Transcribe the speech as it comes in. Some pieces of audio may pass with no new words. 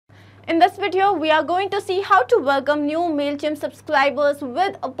In this video, we are going to see how to welcome new Mailchimp subscribers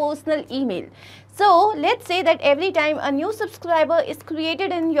with a personal email. So, let's say that every time a new subscriber is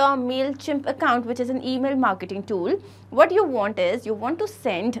created in your Mailchimp account, which is an email marketing tool, what you want is you want to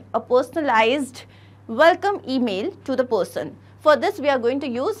send a personalized welcome email to the person. For this, we are going to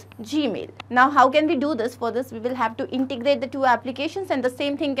use Gmail. Now, how can we do this? For this, we will have to integrate the two applications, and the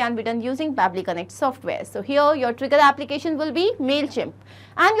same thing can be done using Pabbly Connect software. So, here your trigger application will be Mailchimp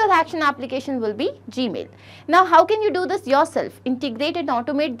and your action application will be Gmail. Now, how can you do this yourself? Integrate and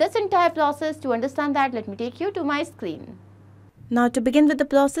automate this entire process. To understand that, let me take you to my screen. Now, to begin with the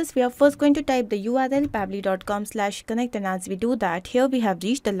process, we are first going to type the URL pabbly.com/connect, and as we do that, here we have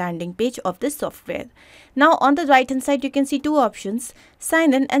reached the landing page of this software. Now, on the right hand side, you can see two options,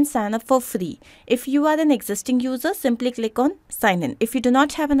 sign in and sign up for free. If you are an existing user, simply click on sign in. If you do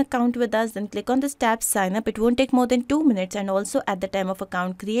not have an account with us, then click on this tab sign up. It won't take more than 2 minutes, and also at the time of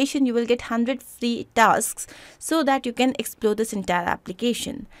account creation, you will get 100 free tasks so that you can explore this entire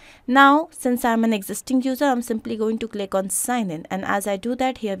application. Now, since I'm an existing user, I'm simply going to click on sign in. And as I do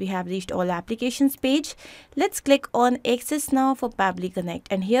that, here we have reached all applications page. Let's click on access now for Pabbly Connect,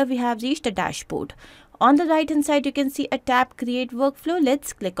 and here we have reached a dashboard. On the right hand side, you can see a tab create workflow.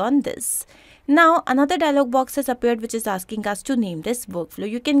 Let's click on this. Now another dialog box has appeared which is asking us to name this workflow.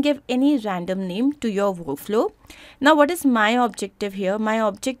 You can give any random name to your workflow. Now what is my objective here? My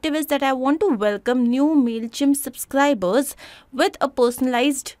objective is that I want to welcome new Mailchimp subscribers with a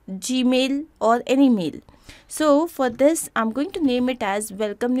personalized Gmail or any mail. So for this, I'm going to name it as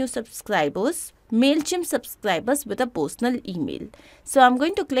welcome new subscribers, Mailchimp subscribers with a personal email. So I'm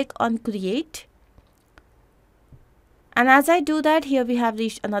going to click on create. And as I do that, here we have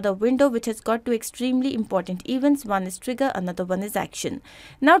reached another window which has got two extremely important events. One is trigger, another one is action.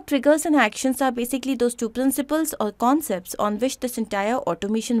 Now triggers and actions are basically those two principles or concepts on which this entire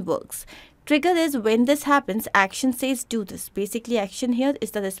automation works. Trigger is when this happens, action says do this. Basically, action here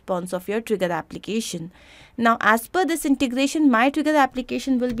is the response of your trigger application. Now as per this integration, my trigger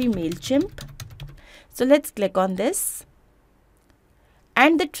application will be Mailchimp. So let's click on this.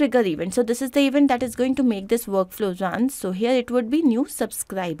 And the trigger event. So this is the event that is going to make this workflow run. So here it would be new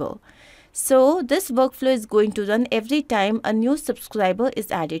subscriber. So this workflow is going to run every time a new subscriber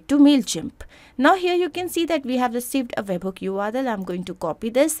is added to Mailchimp. Now here you can see that we have received a webhook URL. I'm going to copy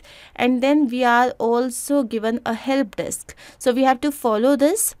this, and then we are also given a help desk. So we have to follow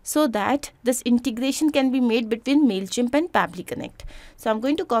this so that this integration can be made between Mailchimp and Pabbly Connect. So I'm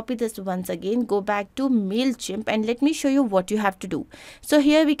going to copy this once again, go back to Mailchimp, and let me show you what you have to do. So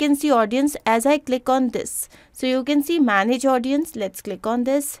here we can see audience. As I click on this, so you can see manage audience. Let's click on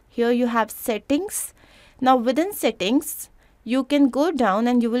this. Here you have settings. Now within settings, you can go down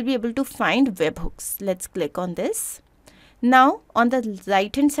and you will be able to find webhooks. Let's click on this. Now on the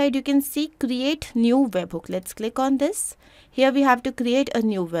right hand side, you can see create new webhook. Let's click on this. Here we have to create a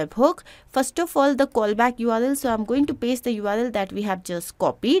new webhook. First of all, the callback URL. So I'm going to paste the URL that we have just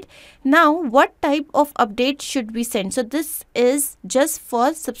copied. Now what type of update should we send? So this is just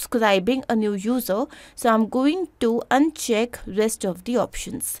for subscribing a new user. So I'm going to uncheck rest of the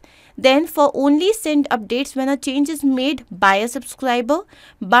options. Then for only send updates when a change is made by a subscriber,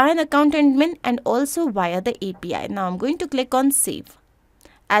 by an account admin, and also via the API. Now I'm going to click on save.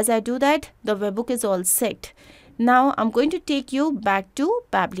 As I do that, the webhook is all set. Now I'm going to take you back to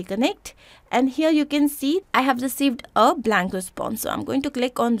Pabbly Connect, and here you can see I have received a blank response. So I'm going to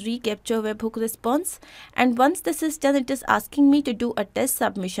click on recapture webhook response, and once this is done, it is asking me to do a test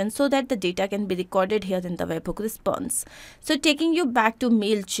submission so that the data can be recorded here in the webhook response. So taking you back to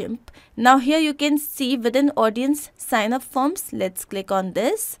Mailchimp, now here you can see within audience sign up forms. Let's click on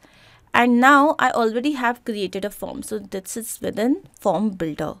this. And now I already have created a form. So this is within form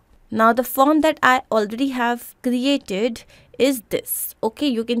builder. Now the form that I already have created is this. Okay,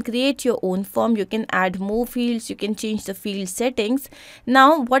 you can create your own form. You can add more fields. You can change the field settings.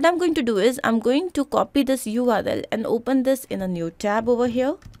 Now what I'm going to do is I'm going to copy this URL and open this in a new tab over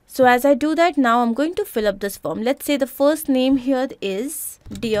here. So as I do that, now I'm going to fill up this form. Let's say the first name here is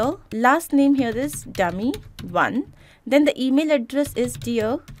dear. Last name here is dummy1. Then the email address is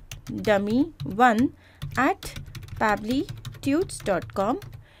dear dummy1@pabblytudes.com.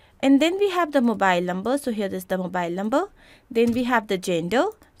 And then we have the mobile number. So here is the mobile number. Then we have the gender.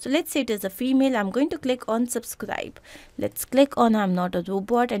 So let's say it is a female. I'm going to click on subscribe. Let's click on I'm not a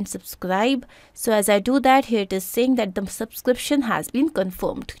robot and subscribe. So as I do that, here it is saying that the subscription has been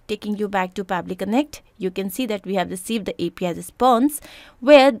confirmed. Taking you back to Pabbly Connect, you can see that we have received the API response,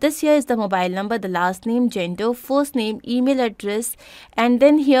 where this here is the mobile number, the last name, gender, first name, email address, and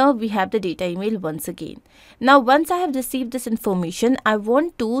then here we have the data email once again. Now once I have received this information, I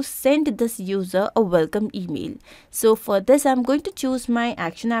want to send this user a welcome email. So for this, I'm going to choose my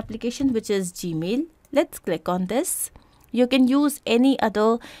action application, which is Gmail. Let's click on this. You can use any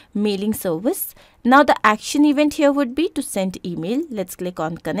other mailing service. Now the action event here would be to send email. Let's click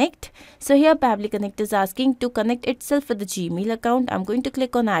on connect. So here Pabbly Connect is asking to connect itself with the Gmail account. I'm going to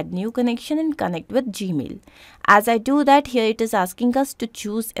click on add new connection and connect with Gmail. As I do that, here it is asking us to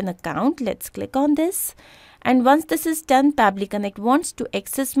choose an account. Let's click on this. And once this is done, Pabbly Connect wants to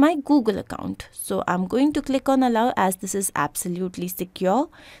access my Google account. So I'm going to click on allow, as this is absolutely secure.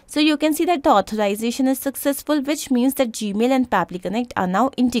 So you can see that the authorization is successful, which means that Gmail and Pabbly Connect are now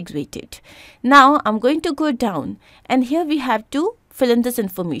integrated. Now I'm going to go down, and here we have to fill in this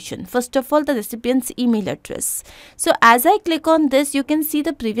information. First of all, the recipient's email address. So as I click on this, you can see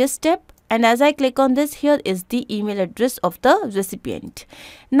the previous step. And as I click on this, here is the email address of the recipient.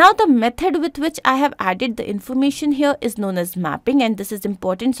 Now the method with which I have added the information here is known as mapping, and this is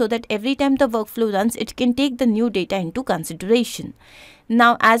important so that every time the workflow runs, it can take the new data into consideration.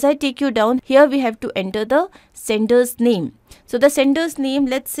 Now as I take you down, here we have to enter the sender's name. So the sender's name,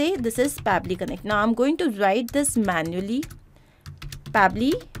 let's say this is Pabbly Connect. Now I'm going to write this manually,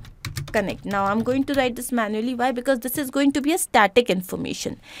 Pabbly Connect. Now I'm going to write this manually. Why? Because this is going to be a static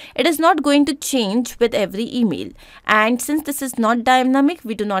information. It is not going to change with every email. And since this is not dynamic,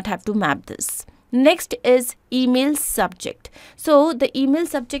 we do not have to map this. Next is email subject. So the email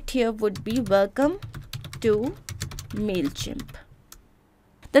subject here would be welcome to Mailchimp.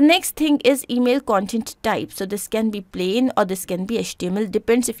 The next thing is email content type. So this can be plain or this can be HTML,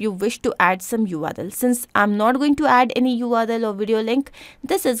 depends if you wish to add some URL. Since I'm not going to add any URL or video link,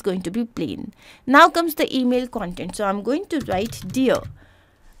 this is going to be plain. Now comes the email content. So I'm going to write dear.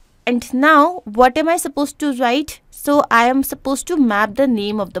 And now what am I supposed to write? So I am supposed to map the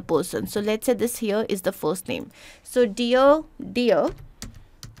name of the person. So let's say this here is the first name. So dear,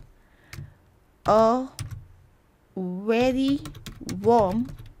 a very warm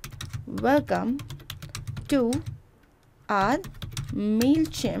welcome to our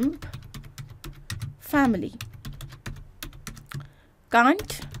Mailchimp family.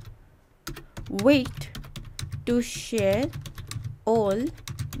 Can't wait to share all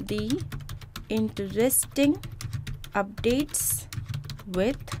the interesting updates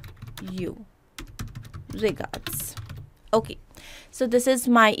with you. Regards. Okay, so this is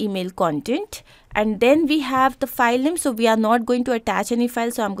my email content. And then we have the file name. So we are not going to attach any file.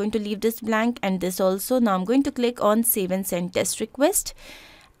 So I'm going to leave this blank and this also. Now I'm going to click on save and send test request.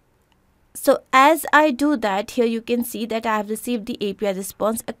 So as I do that, here you can see that I have received the API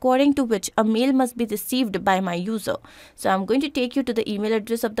response, according to which a mail must be received by my user. So I'm going to take you to the email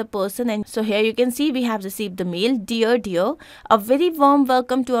address of the person, and so here you can see we have received the mail. Dear, a very warm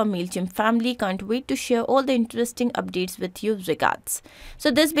welcome to our Mailchimp family. Can't wait to share all the interesting updates with you. Regards.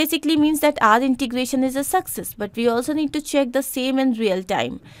 So this basically means that our integration is a success, but we also need to check the same in real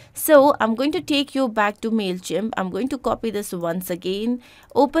time. So I'm going to take you back to Mailchimp. I'm going to copy this once again,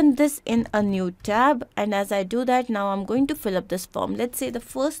 open this in a new tab, and as I do that, now I'm going to fill up this form. Let's say the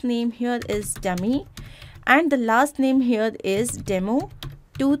first name here is dummy and the last name here is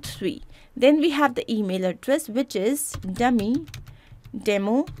demo23. Then we have the email address, which is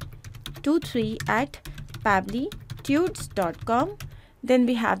demo23@pabblytudes.com. Then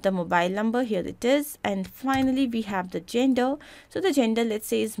we have the mobile number, here it is, and finally we have the gender. So the gender, let's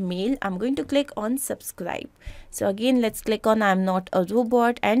say, is male. I'm going to click on subscribe. So again, let's click on I'm not a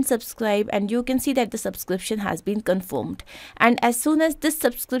robot and subscribe, and you can see that the subscription has been confirmed. And as soon as this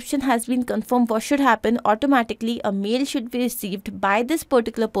subscription has been confirmed, what should happen? Automatically a mail should be received by this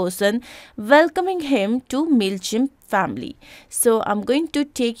particular person welcoming him to Mailchimp family. So I'm going to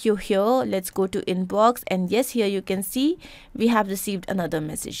take you here. Let's go to inbox, and yes, here you can see we have received another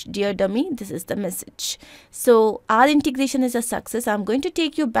message. Dear dummy, this is the message. So our integration is a success. I'm going to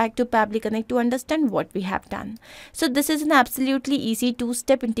take you back to Pabbly Connect to understand what we have done. So this is an absolutely easy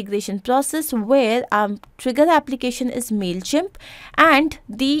two-step integration process where our trigger application is Mailchimp and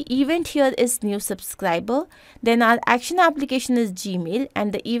the event here is new subscriber. Then our action application is Gmail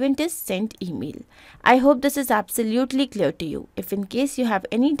and the event is sent email. I hope this is absolutely clear to you. If in case you have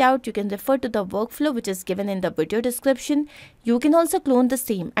any doubt, you can refer to the workflow which is given in the video description. You can also clone the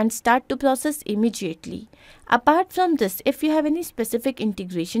same and start to process immediately. Apart from this, if you have any specific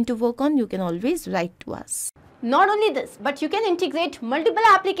integration to work on, you can always write to us. Not only this, but you can integrate multiple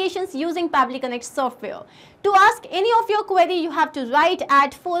applications using Pabbly Connect software. To ask any of your query, you have to write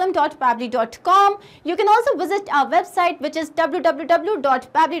at forum.pabbly.com. You can also visit our website, which is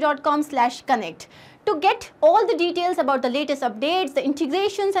www.pabbly.com/connect. To get all the details about the latest updates, the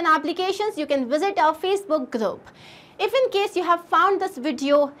integrations and applications, you can visit our Facebook group. If in case you have found this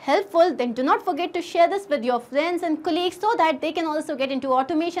video helpful, then do not forget to share this with your friends and colleagues so that they can also get into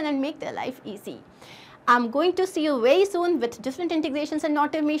automation and make their life easy. I'm going to see you very soon with different integrations and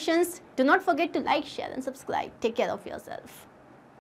automations. Do not forget to like, share and subscribe. Take care of yourself.